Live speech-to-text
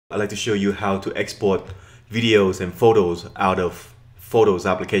I'd like to show you how to export videos and photos out of Photos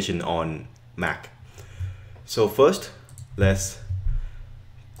application on Mac. So first, let's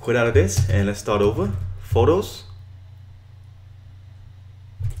quit out of this and let's start over. Photos.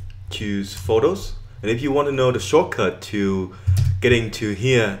 Choose Photos. And if you want to know the shortcut to getting to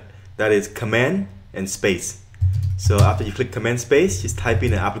here, that is Command and space. So after you click Command space, just type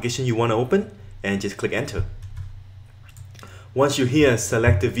in the application you want to open and just click Enter. Once you're here,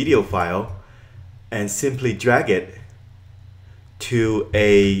 select the video file and simply drag it to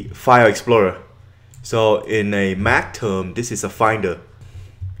a file explorer. So in a Mac term, this is a finder.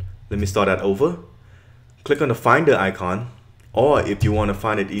 Let me start that over. Click on the finder icon, or if you want to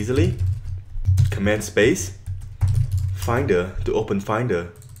find it easily, Command space, Finder to open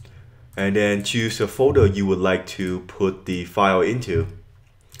Finder, and then choose a folder you would like to put the file into.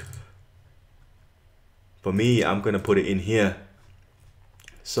 For me, I'm going to put it in here.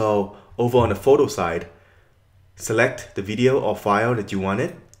 So over on the photo side, select the video or file that you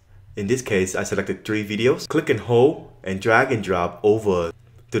wanted. In this case, I selected 3 videos. Click and hold and drag and drop over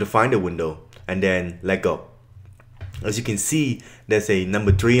to the Finder window and then let go. As you can see, there's a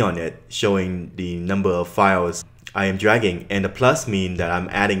number 3 on it showing the number of files I am dragging, and the plus means that I'm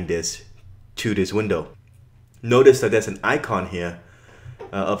adding this to this window. Notice that there's an icon here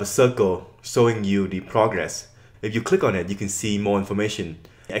of a circle showing you the progress. If you click on it, you can see more information,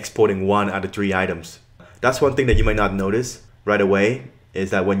 exporting 1 out of 3 items. That's one thing that you might not notice right away,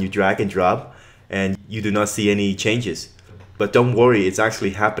 is that when you drag and drop and you do not see any changes. But don't worry, it's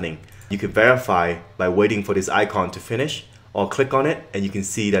actually happening. You can verify by waiting for this icon to finish, or click on it and you can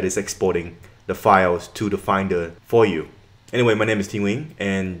see that it's exporting the files to the Finder for you. Anyway, my name is TeeWin,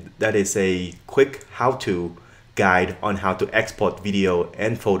 and that is a quick how-to guide on how to export video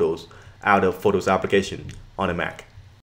and photos out of Photos application on a Mac.